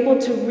you're able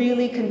to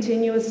really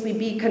continuously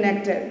be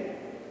connected,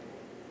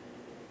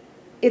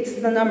 it's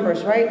the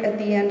numbers, right, at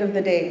the end of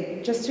the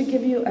day. Just to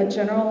give you a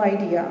general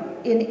idea,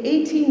 in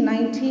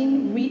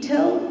 1819,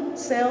 retail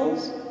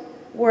sales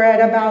were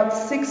at about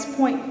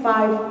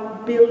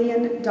 $6.5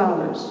 billion.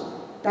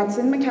 That's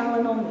in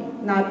McAllen only,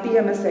 not the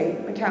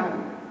MSA,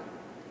 McAllen.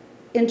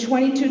 In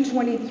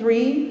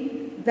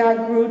 22-23,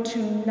 that grew to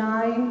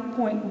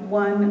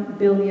 $9.1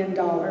 billion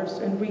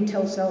in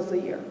retail sales a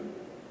year.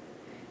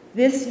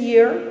 This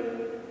year,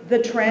 the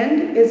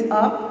trend is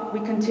up. We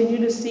continue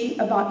to see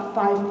about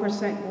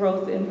 5%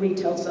 growth in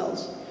retail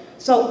sales.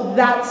 So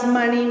that's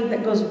money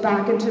that goes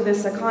back into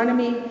this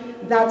economy.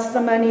 That's the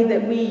money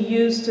that we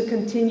use to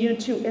continue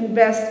to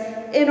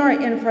invest in our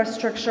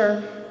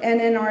infrastructure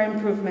and in our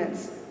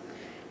improvements.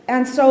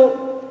 And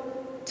so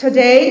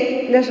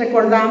today les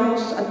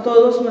recordamos a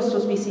todos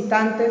nuestros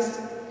visitantes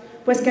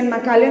pues que en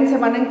McAllen se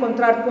van a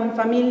encontrar con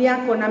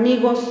familia, con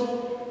amigos,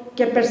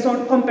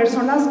 con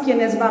personas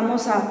quienes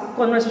vamos a,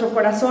 con nuestro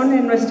corazón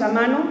en nuestra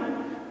mano,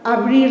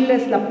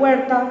 abrirles la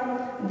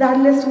puerta,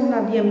 darles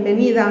una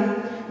bienvenida,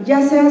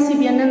 ya sea si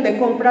vienen de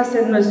compras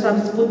en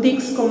nuestras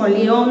boutiques como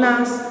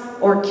Leonas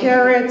o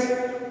Carrot,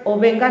 o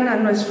vengan a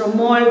nuestro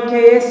mall,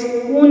 que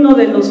es uno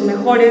de los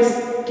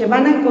mejores que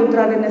van a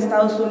encontrar en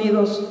Estados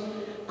Unidos,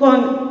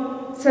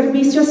 con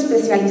servicio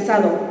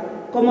especializado,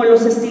 como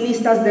los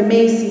estilistas de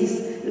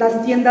Macy's,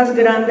 las tiendas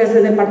grandes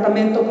de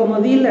departamento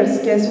como Dealers,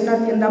 que es una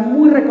tienda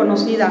muy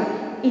reconocida,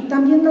 y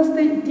también las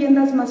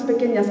tiendas más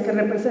pequeñas que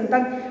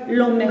representan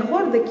lo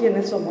mejor de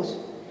quienes somos.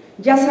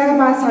 Ya sea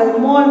vas al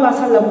mall, vas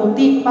a la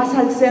boutique, vas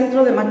al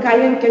centro de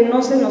McAllen, que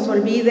no se nos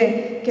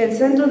olvide que el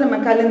centro de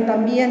McAllen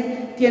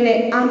también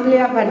tiene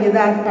amplia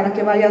variedad para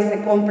que vayas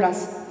de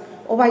compras.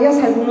 O vayas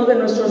a alguno de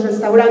nuestros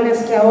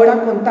restaurantes que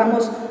ahora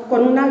contamos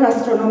con una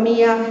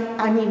gastronomía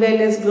a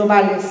niveles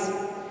globales.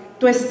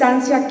 Tu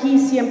estancia aquí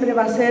siempre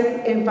va a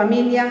ser en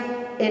familia,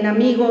 en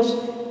amigos,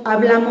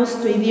 hablamos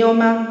tu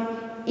idioma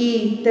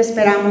y te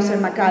esperamos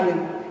en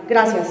McAllen.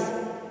 Gracias.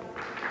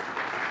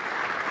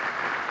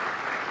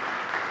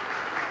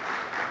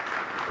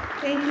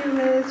 Thank you,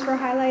 Liz, for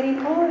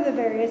highlighting all of the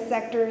various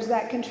sectors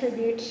that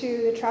contribute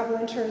to the travel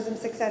and tourism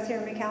success here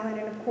in McAllen,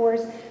 and of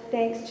course,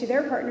 thanks to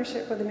their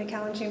partnership with the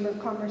McAllen Chamber of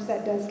Commerce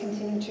that does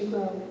continue to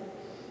grow.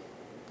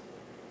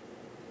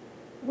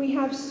 We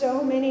have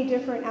so many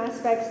different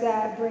aspects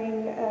that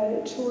bring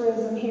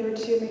tourism here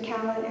to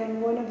McAllen,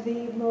 and one of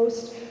the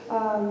most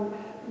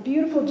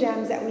beautiful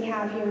gems that we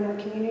have here in our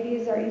community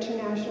is our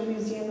International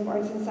Museum of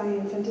Arts and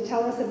Science. And to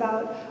tell us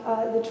about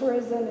the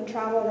tourism and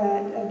travel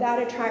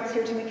that attracts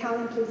here to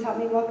McAllen, please help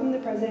me welcome the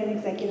President and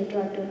Executive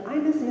Director of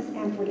IMUS, Ms.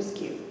 Ann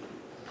Fortescue.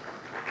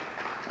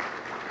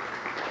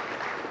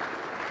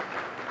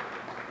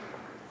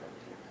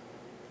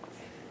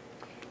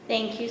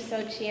 Thank you,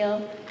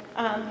 Xochitl.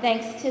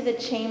 Thanks to the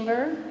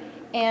Chamber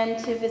and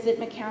to Visit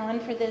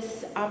McAllen for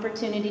this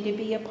opportunity to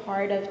be a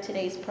part of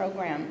today's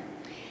program.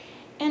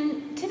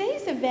 And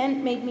today's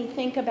event made me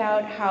think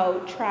about how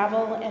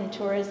travel and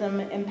tourism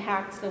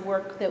impacts the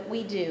work that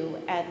we do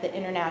at the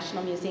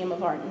International Museum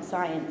of Art and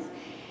Science,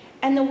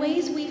 and the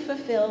ways we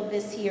fulfill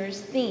this year's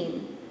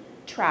theme,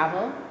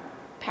 travel,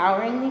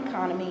 powering the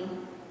economy,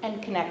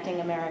 and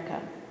connecting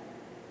America.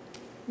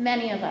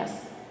 Many of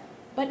us,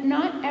 but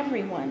not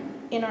everyone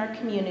in our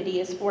community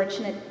is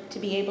fortunate to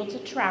be able to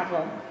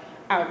travel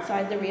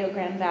outside the Rio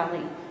Grande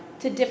Valley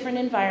to different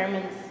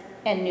environments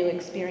and new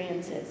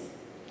experiences.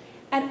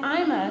 At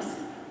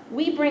IMUS,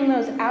 we bring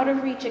those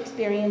out-of-reach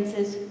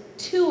experiences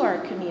to our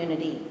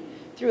community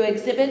through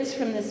exhibits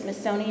from the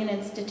Smithsonian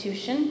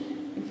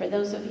Institution. And for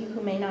those of you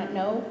who may not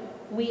know,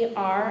 we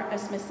are a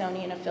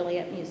Smithsonian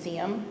affiliate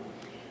museum,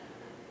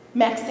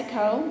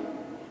 Mexico,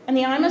 and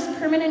the IMUS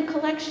permanent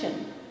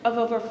collection of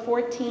over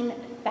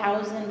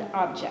 14,000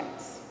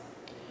 objects.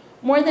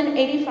 More than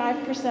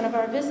 85% of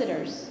our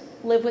visitors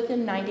live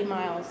within 90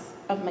 miles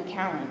of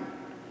McAllen.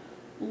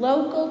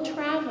 Local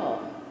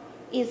travel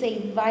is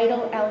a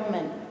vital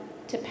element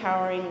to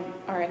powering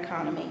our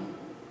economy.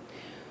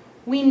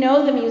 We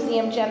know the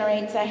museum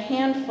generates a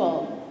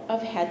handful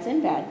of heads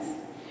and beds,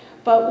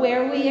 But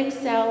where we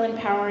excel in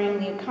powering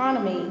the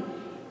economy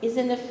is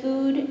in the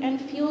food and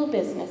fuel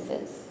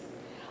businesses.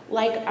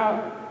 Like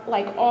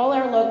all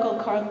our local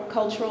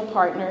cultural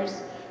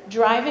partners,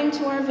 driving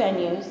to our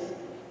venues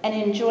and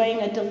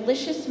enjoying a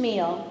delicious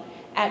meal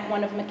at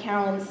one of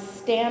McAllen's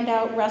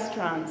standout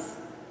restaurants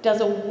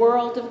does a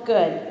world of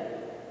good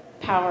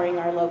powering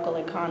our local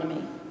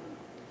economy.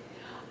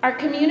 Our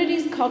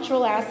community's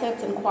cultural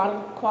assets and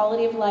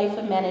quality of life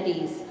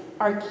amenities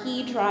are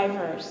key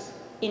drivers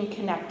in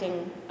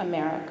connecting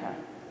America.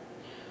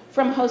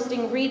 From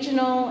hosting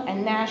regional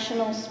and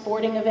national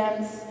sporting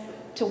events,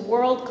 to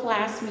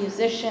world-class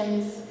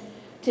musicians,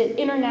 to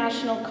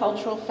international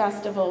cultural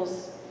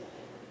festivals,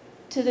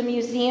 to the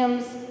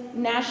museum's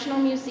National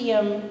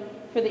Museum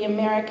for the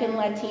American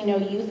Latino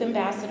Youth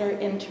Ambassador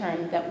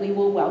Intern that we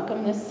will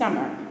welcome this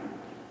summer.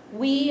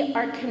 We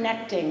are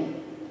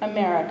connecting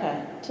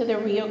America to the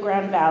Rio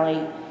Grande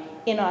Valley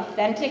in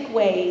authentic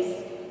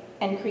ways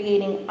and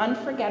creating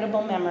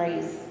unforgettable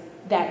memories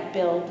that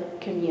build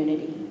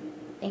community.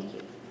 Thank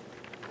you.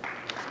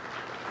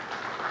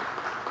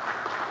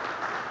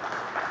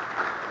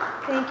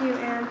 Thank you,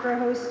 Anne, for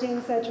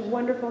hosting such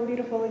wonderful and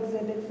beautiful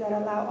exhibits that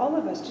allow all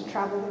of us to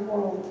travel the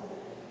world.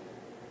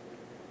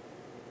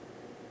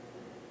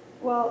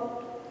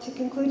 Well, to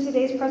conclude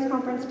today's press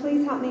conference,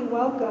 please help me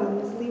welcome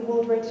Ms. Lee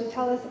Wooldridge to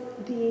tell us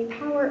the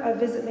power of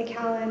Visit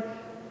McAllen,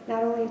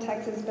 not only in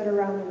Texas, but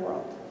around the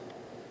world.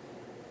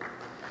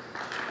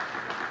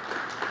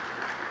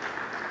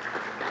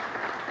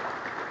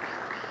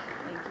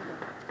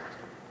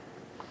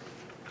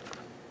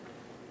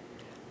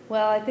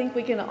 Well, I think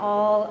we can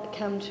all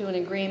come to an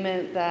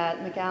agreement that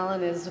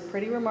McAllen is a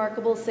pretty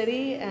remarkable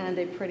city and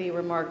a pretty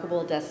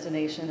remarkable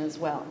destination as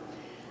well.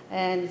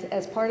 And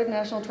as part of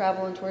National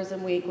Travel and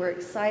Tourism Week, we're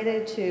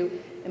excited to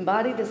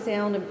embody the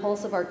sound and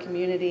pulse of our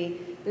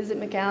community. Visit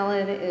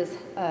McAllen is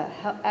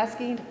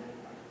asking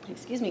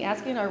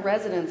our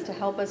residents to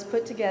help us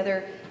put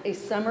together a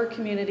summer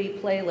community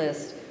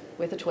playlist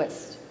with a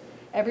twist.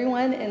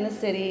 Everyone in the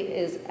city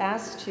is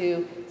asked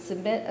to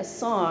submit a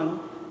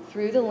song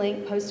through the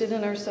link posted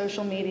in our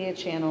social media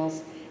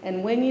channels,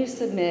 and when you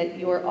submit,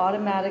 you are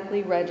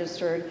automatically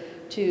registered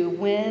to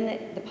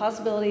win the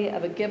possibility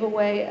of a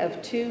giveaway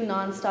of 2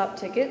 nonstop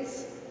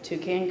tickets to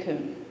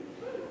Cancun.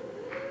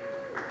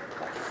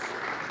 Yes.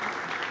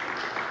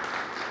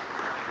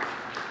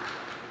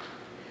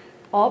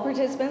 All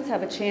participants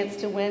have a chance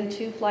to win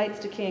 2 flights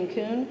to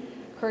Cancun,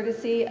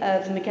 courtesy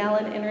of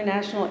McAllen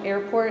International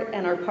Airport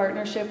and our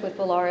partnership with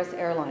Volaris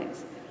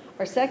Airlines.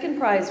 Our second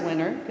prize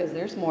winner, because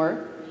there's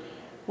more,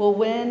 will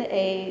win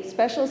a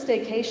special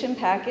staycation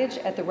package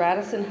at the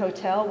Radisson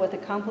Hotel with a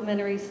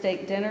complimentary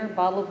steak dinner,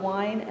 bottle of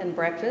wine, and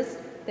breakfast.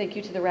 Thank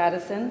you to the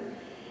Radisson.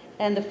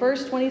 And the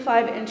first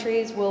 25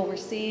 entries will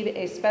receive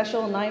a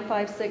special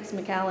 956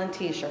 McAllen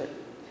t-shirt.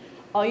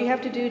 All you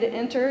have to do to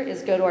enter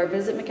is go to our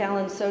Visit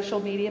McAllen social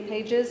media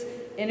pages,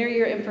 enter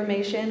your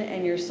information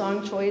and your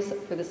song choice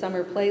for the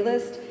summer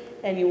playlist,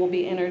 and you will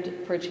be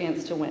entered for a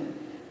chance to win.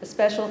 A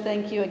special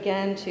thank you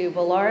again to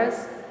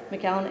Volaris,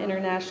 McAllen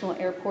International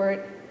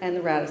Airport, and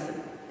the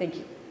Radisson. Thank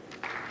you.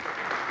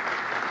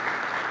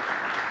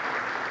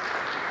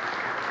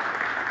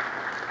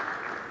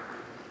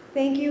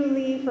 Thank you,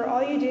 Lee, for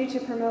all you do to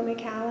promote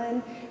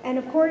McAllen. And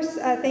of course,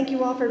 thank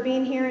you all for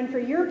being here and for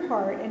your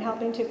part in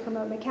helping to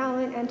promote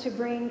McAllen and to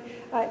bring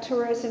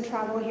tourists and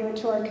travel here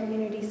to our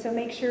community. So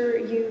make sure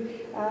you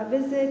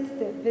visit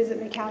the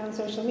Visit McAllen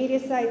social media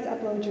sites,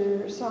 upload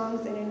your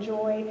songs, and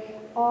enjoy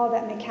all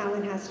that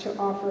McAllen has to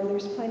offer.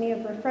 There's plenty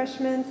of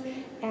refreshments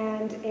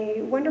and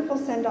a wonderful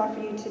send-off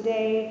for you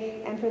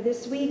today and for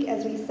this week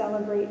as we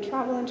celebrate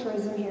travel and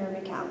tourism here in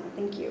McAllen.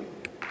 Thank you.